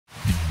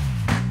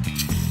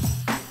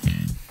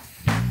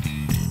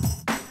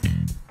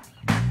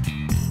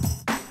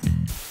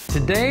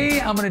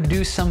Today, I'm gonna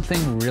do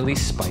something really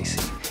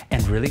spicy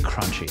and really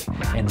crunchy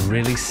and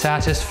really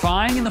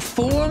satisfying in the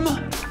form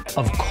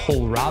of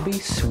kohlrabi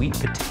sweet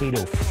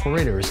potato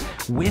fritters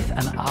with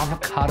an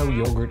avocado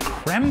yogurt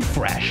creme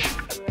fraiche.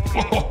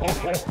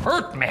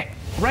 Hurt me.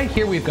 Right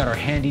here, we've got our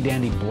handy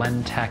dandy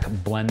BlendTech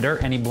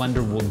blender. Any blender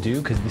will do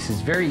because this is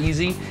very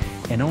easy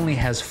and only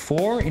has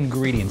 4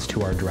 ingredients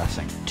to our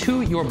dressing.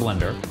 To your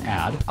blender,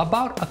 add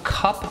about a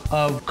cup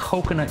of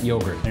coconut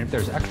yogurt. And if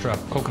there's extra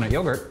coconut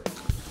yogurt,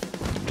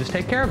 just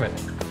take care of it.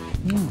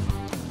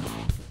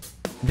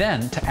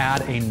 Then, to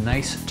add a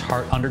nice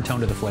tart undertone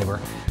to the flavor,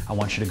 I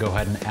want you to go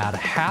ahead and add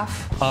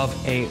half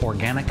of an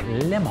organic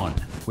lemon.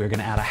 We're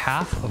gonna add a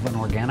half of an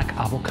organic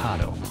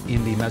avocado.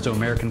 In the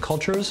Mesoamerican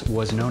cultures,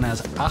 was known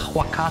as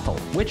aguacatl,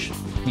 which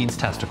means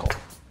testicle.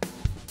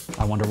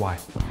 I wonder why.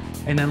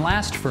 And then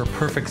last, for a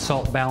perfect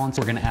salt balance,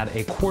 we're gonna add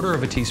a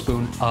 1/4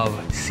 teaspoon of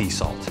sea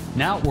salt.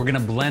 Now we're gonna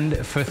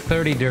blend for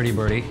 30 dirty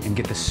birdie and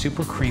get this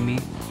super creamy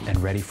and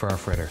ready for our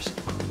fritters.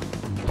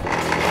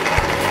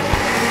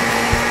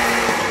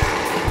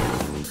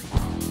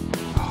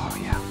 Oh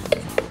yeah,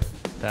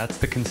 that's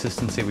the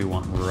consistency we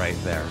want right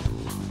there.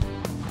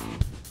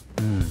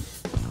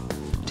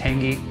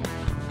 Tangy,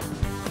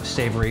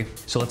 savory.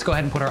 So let's go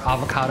ahead and put our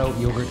avocado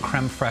yogurt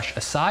creme fraiche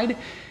aside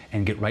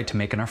and get right to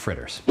making our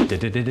fritters.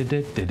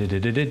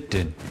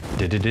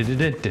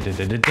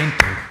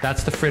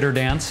 That's the fritter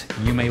dance.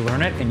 You may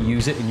learn it and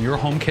use it in your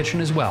home kitchen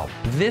as well.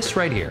 This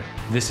right here,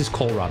 this is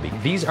kohlrabi.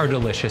 These are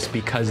delicious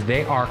because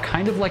they are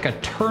kind of like a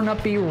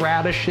turnipy,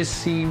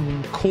 radishy,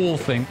 cool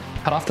thing.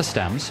 Cut off the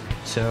stems.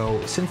 So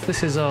since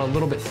this is a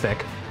little bit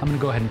thick, I'm gonna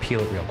go ahead and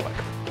peel it real quick.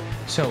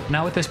 So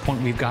now at this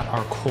point, we've got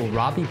our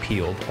kohlrabi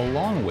peeled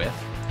along with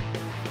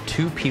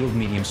 2 peeled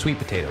medium sweet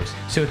potatoes.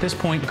 So at this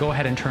point, go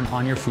ahead and turn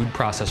on your food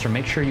processor.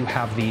 Make sure you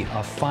have the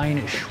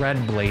fine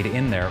shred blade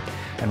in there.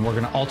 And we're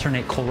gonna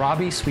alternate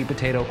kohlrabi, sweet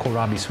potato,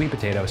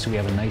 so we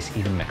have a nice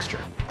even mixture.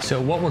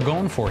 So what we're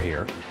going for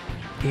here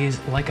is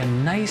like a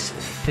nice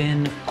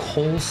thin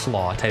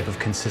coleslaw type of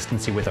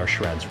consistency with our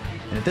shreds.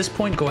 And at this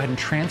point, go ahead and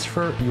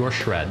transfer your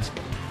shreds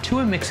to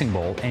a mixing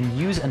bowl and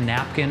use a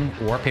napkin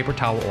or a paper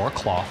towel or a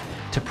cloth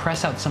to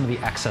press out some of the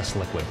excess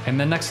liquid. And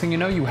then next thing you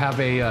know, you have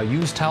a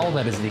used towel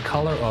that is the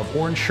color of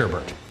orange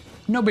sherbet.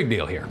 No big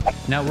deal here.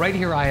 Now right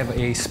here I have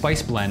a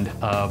spice blend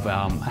of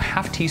a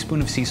 1/2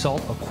 teaspoon of sea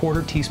salt, a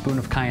 1/4 teaspoon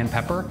of cayenne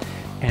pepper,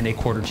 and a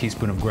 1/4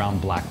 teaspoon of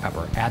ground black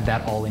pepper. Add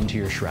that all into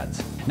your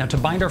shreds. Now to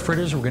bind our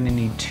fritters, we're gonna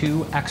need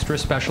 2 extra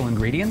special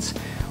ingredients.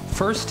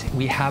 First,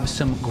 we have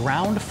some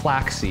ground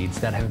flax seeds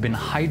that have been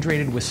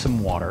hydrated with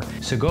some water.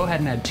 So go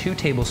ahead and add 2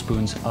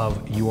 tablespoons of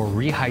your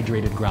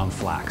rehydrated ground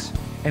flax.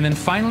 And then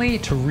finally,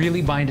 to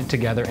really bind it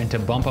together and to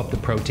bump up the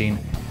protein,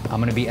 I'm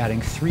gonna be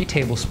adding 3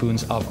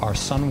 tablespoons of our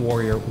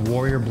Sunwarrior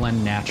Warrior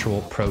Blend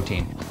Natural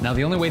Protein. Now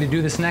the only way to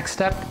do this next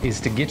step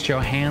is to get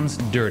your hands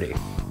dirty.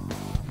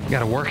 You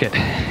gotta work it.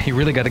 You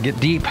really gotta get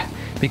deep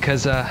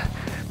because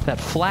that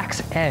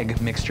flax egg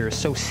mixture is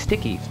so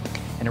sticky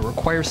and it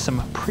requires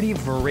some pretty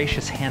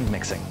voracious hand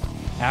mixing.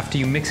 After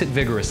you mix it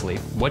vigorously,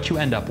 what you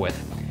end up with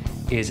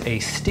is a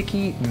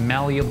sticky,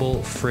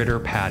 malleable fritter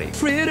patty.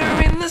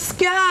 Fritter in the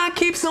sky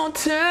keeps on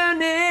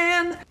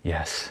turning.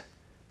 Yes,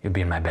 you'll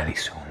be in my belly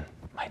soon,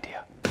 my dear.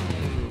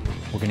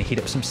 We're gonna heat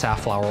up some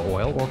safflower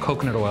oil or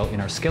coconut oil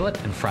in our skillet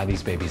and fry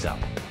these babies up.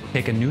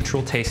 Take a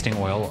neutral tasting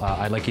oil,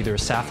 I like either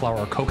safflower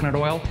or coconut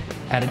oil,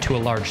 add it to a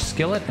large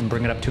skillet and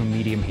bring it up to a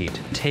medium heat.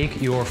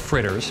 Take your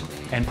fritters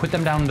and put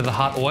them down into the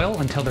hot oil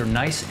until they're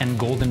nice and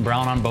golden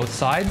brown on both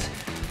sides,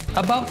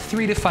 about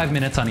 3 to 5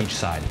 minutes on each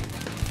side.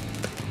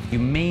 You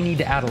may need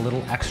to add a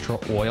little extra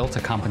oil to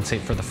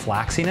compensate for the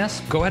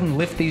flaxiness. Go ahead and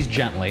lift these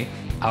gently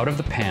out of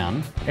the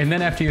pan. And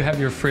then after you have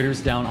your fritters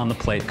down on the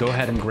plate, go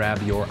ahead and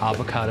grab your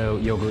avocado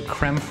yogurt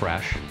creme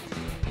fraiche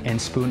and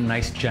spoon a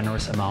nice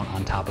generous amount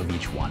on top of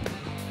each one.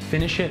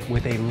 Finish it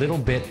with a little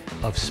bit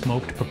of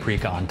smoked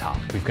paprika on top.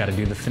 We've got to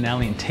do the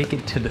finale and take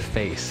it to the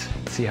face.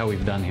 See how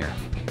we've done here.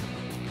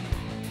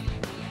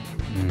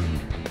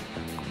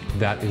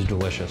 That is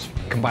delicious.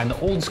 Combine the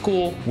old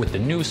school with the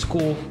new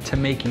school to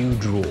make you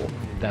drool.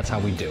 That's how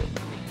we do.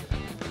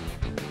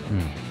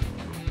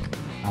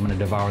 I'm gonna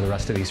devour the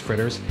rest of these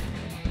fritters,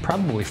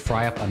 probably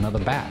fry up another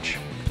batch.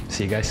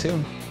 See you guys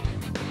soon.